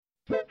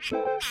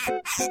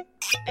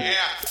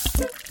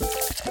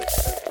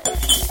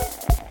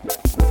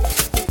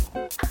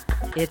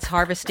It's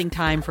harvesting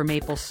time for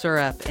maple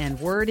syrup, and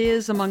word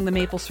is among the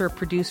maple syrup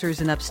producers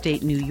in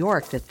upstate New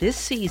York that this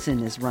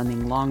season is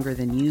running longer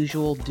than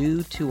usual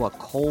due to a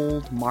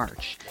cold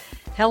March.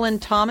 Helen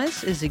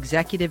Thomas is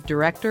executive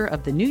director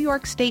of the New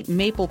York State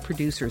Maple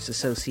Producers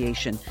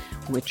Association,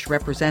 which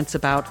represents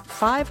about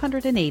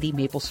 580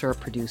 maple syrup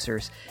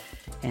producers.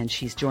 And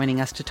she's joining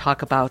us to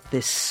talk about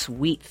this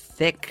sweet,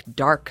 thick,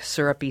 dark,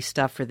 syrupy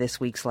stuff for this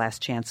week's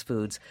Last Chance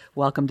Foods.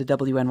 Welcome to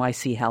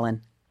WNYC,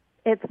 Helen.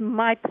 It's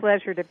my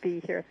pleasure to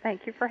be here.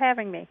 Thank you for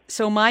having me.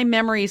 So my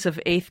memories of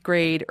 8th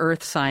grade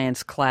earth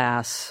science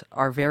class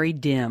are very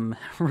dim.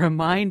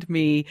 Remind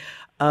me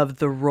of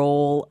the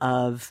role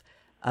of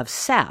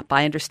sap.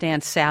 I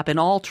understand sap in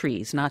all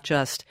trees, not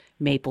just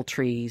maple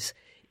trees,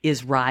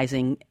 is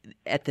rising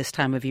at this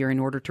time of year in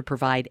order to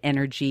provide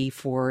energy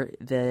for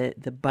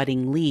the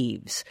budding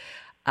leaves.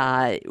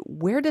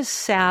 Where does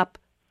sap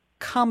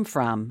come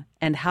from,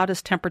 and how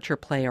does temperature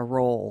play a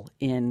role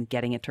in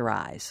getting it to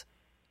rise?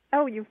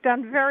 Oh, you've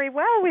done very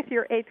well with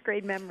your 8th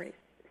grade memories.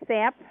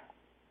 Sap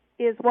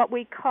is what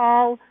we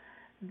call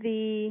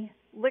the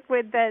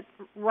liquid that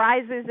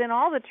rises in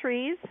all the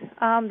trees,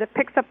 that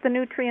picks up the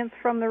nutrients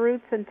from the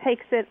roots and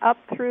takes it up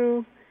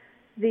through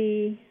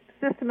the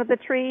system of the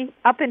tree,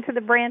 up into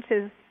the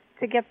branches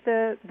to get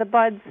the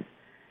buds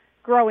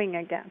growing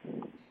again.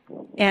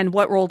 And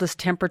what role does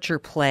temperature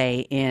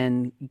play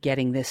in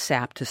getting this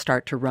sap to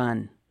start to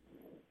run?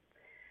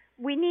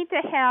 We need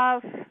to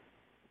have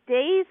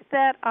days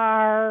that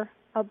are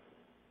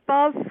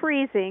above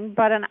freezing,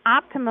 but an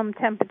optimum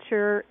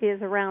temperature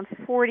is around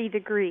 40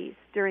 degrees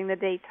during the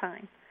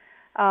daytime.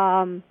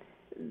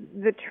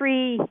 The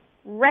tree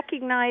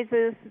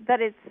recognizes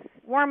that it's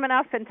warm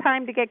enough and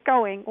time to get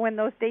going when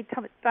those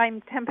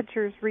daytime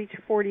temperatures reach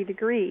 40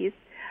 degrees.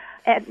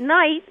 At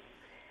night,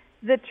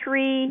 the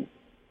tree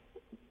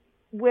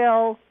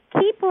will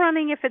keep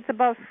running if it's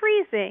above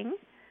freezing.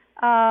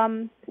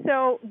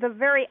 So the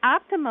very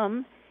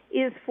optimum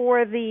is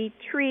for the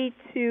tree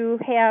to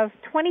have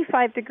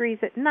 25 degrees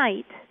at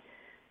night,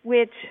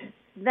 which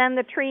then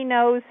the tree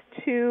knows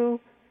to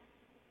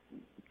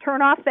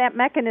turn off that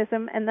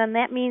mechanism, and then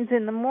that means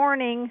in the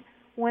morning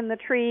when the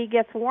tree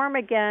gets warm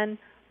again,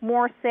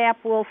 more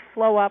sap will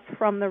flow up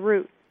from the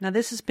root. Now,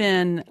 this has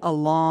been a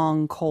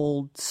long,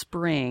 cold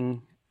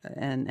spring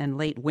and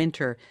late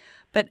winter,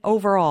 but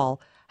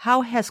overall,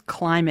 how has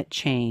climate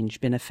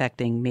change been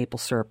affecting maple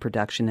syrup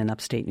production in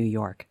upstate New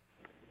York?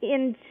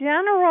 In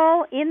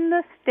general, in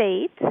the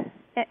state,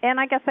 and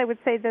I guess I would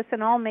say this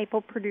in all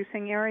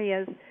maple-producing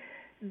areas,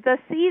 the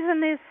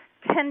season is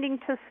tending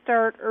to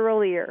start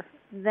earlier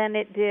than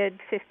it did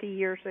 50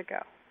 years ago.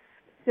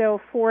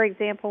 So, for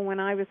example, when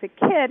I was a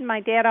kid,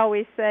 my dad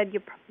always said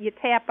you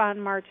tap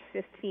on March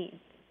 15th.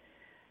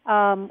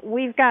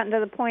 We've gotten to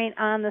the point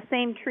on the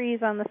same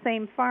trees on the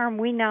same farm,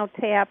 we now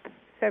tap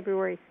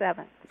February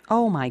 7th.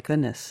 Oh, my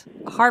goodness.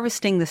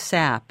 Harvesting the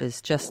sap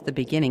is just the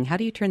beginning. How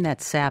do you turn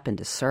that sap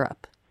into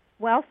syrup?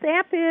 Well,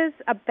 sap is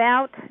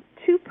about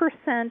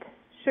 2%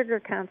 sugar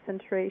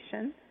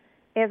concentration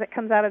as it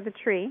comes out of the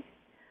tree.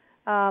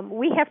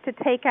 We have to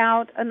take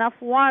out enough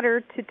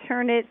water to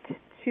turn it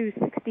to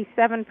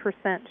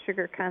 67%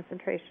 sugar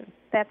concentration.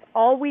 That's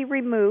all we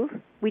remove.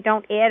 We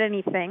don't add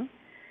anything.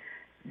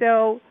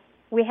 So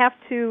we have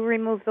to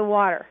remove the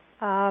water.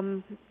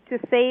 To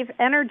save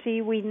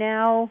energy, we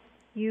now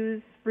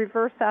use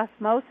reverse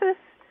osmosis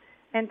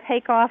and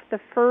take off the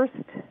first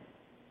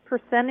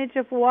percentage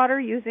of water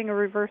using a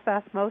reverse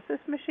osmosis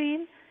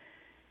machine,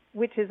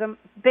 which is a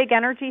big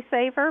energy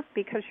saver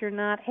because you're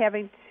not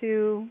having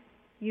to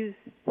use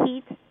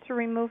heat to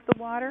remove the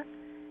water.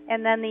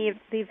 And then the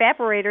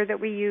evaporator that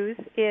we use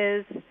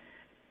is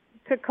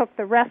to cook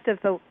the rest of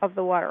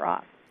the water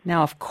off.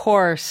 Now, of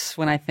course,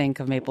 when I think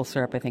of maple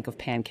syrup, I think of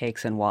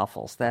pancakes and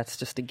waffles. That's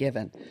just a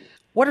given.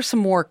 What are some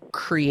more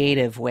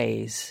creative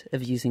ways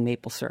of using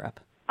maple syrup?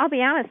 I'll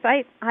be honest,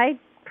 I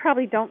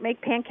probably don't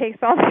make pancakes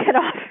all that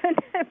often,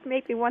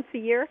 maybe once a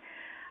year.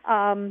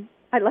 I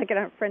like it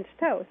on French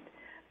toast.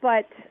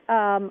 But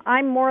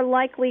I'm more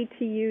likely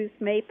to use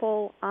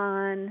maple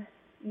on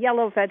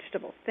yellow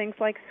vegetables, things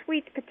like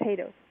sweet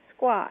potatoes,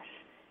 squash,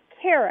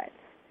 carrots.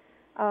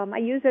 I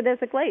use it as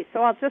a glaze. So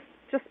I'll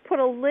just put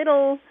a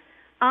little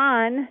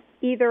on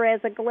either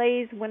as a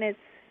glaze when it's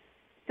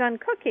done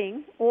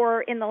cooking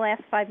or in the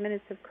last 5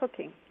 minutes of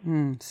cooking.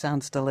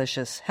 Sounds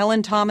delicious.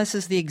 Helen Thomas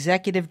is the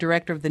executive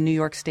director of the New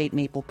York State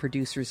Maple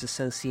Producers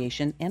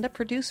Association and a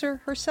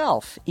producer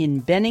herself in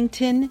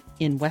Bennington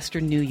in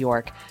western New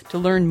York. To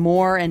learn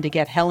more and to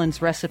get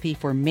Helen's recipe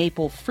for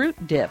maple fruit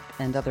dip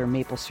and other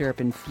maple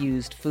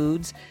syrup-infused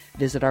foods,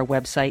 visit our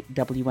website,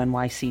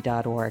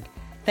 wnyc.org.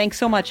 Thanks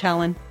so much,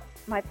 Helen.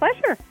 My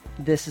pleasure.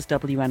 This is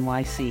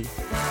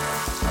WNYC.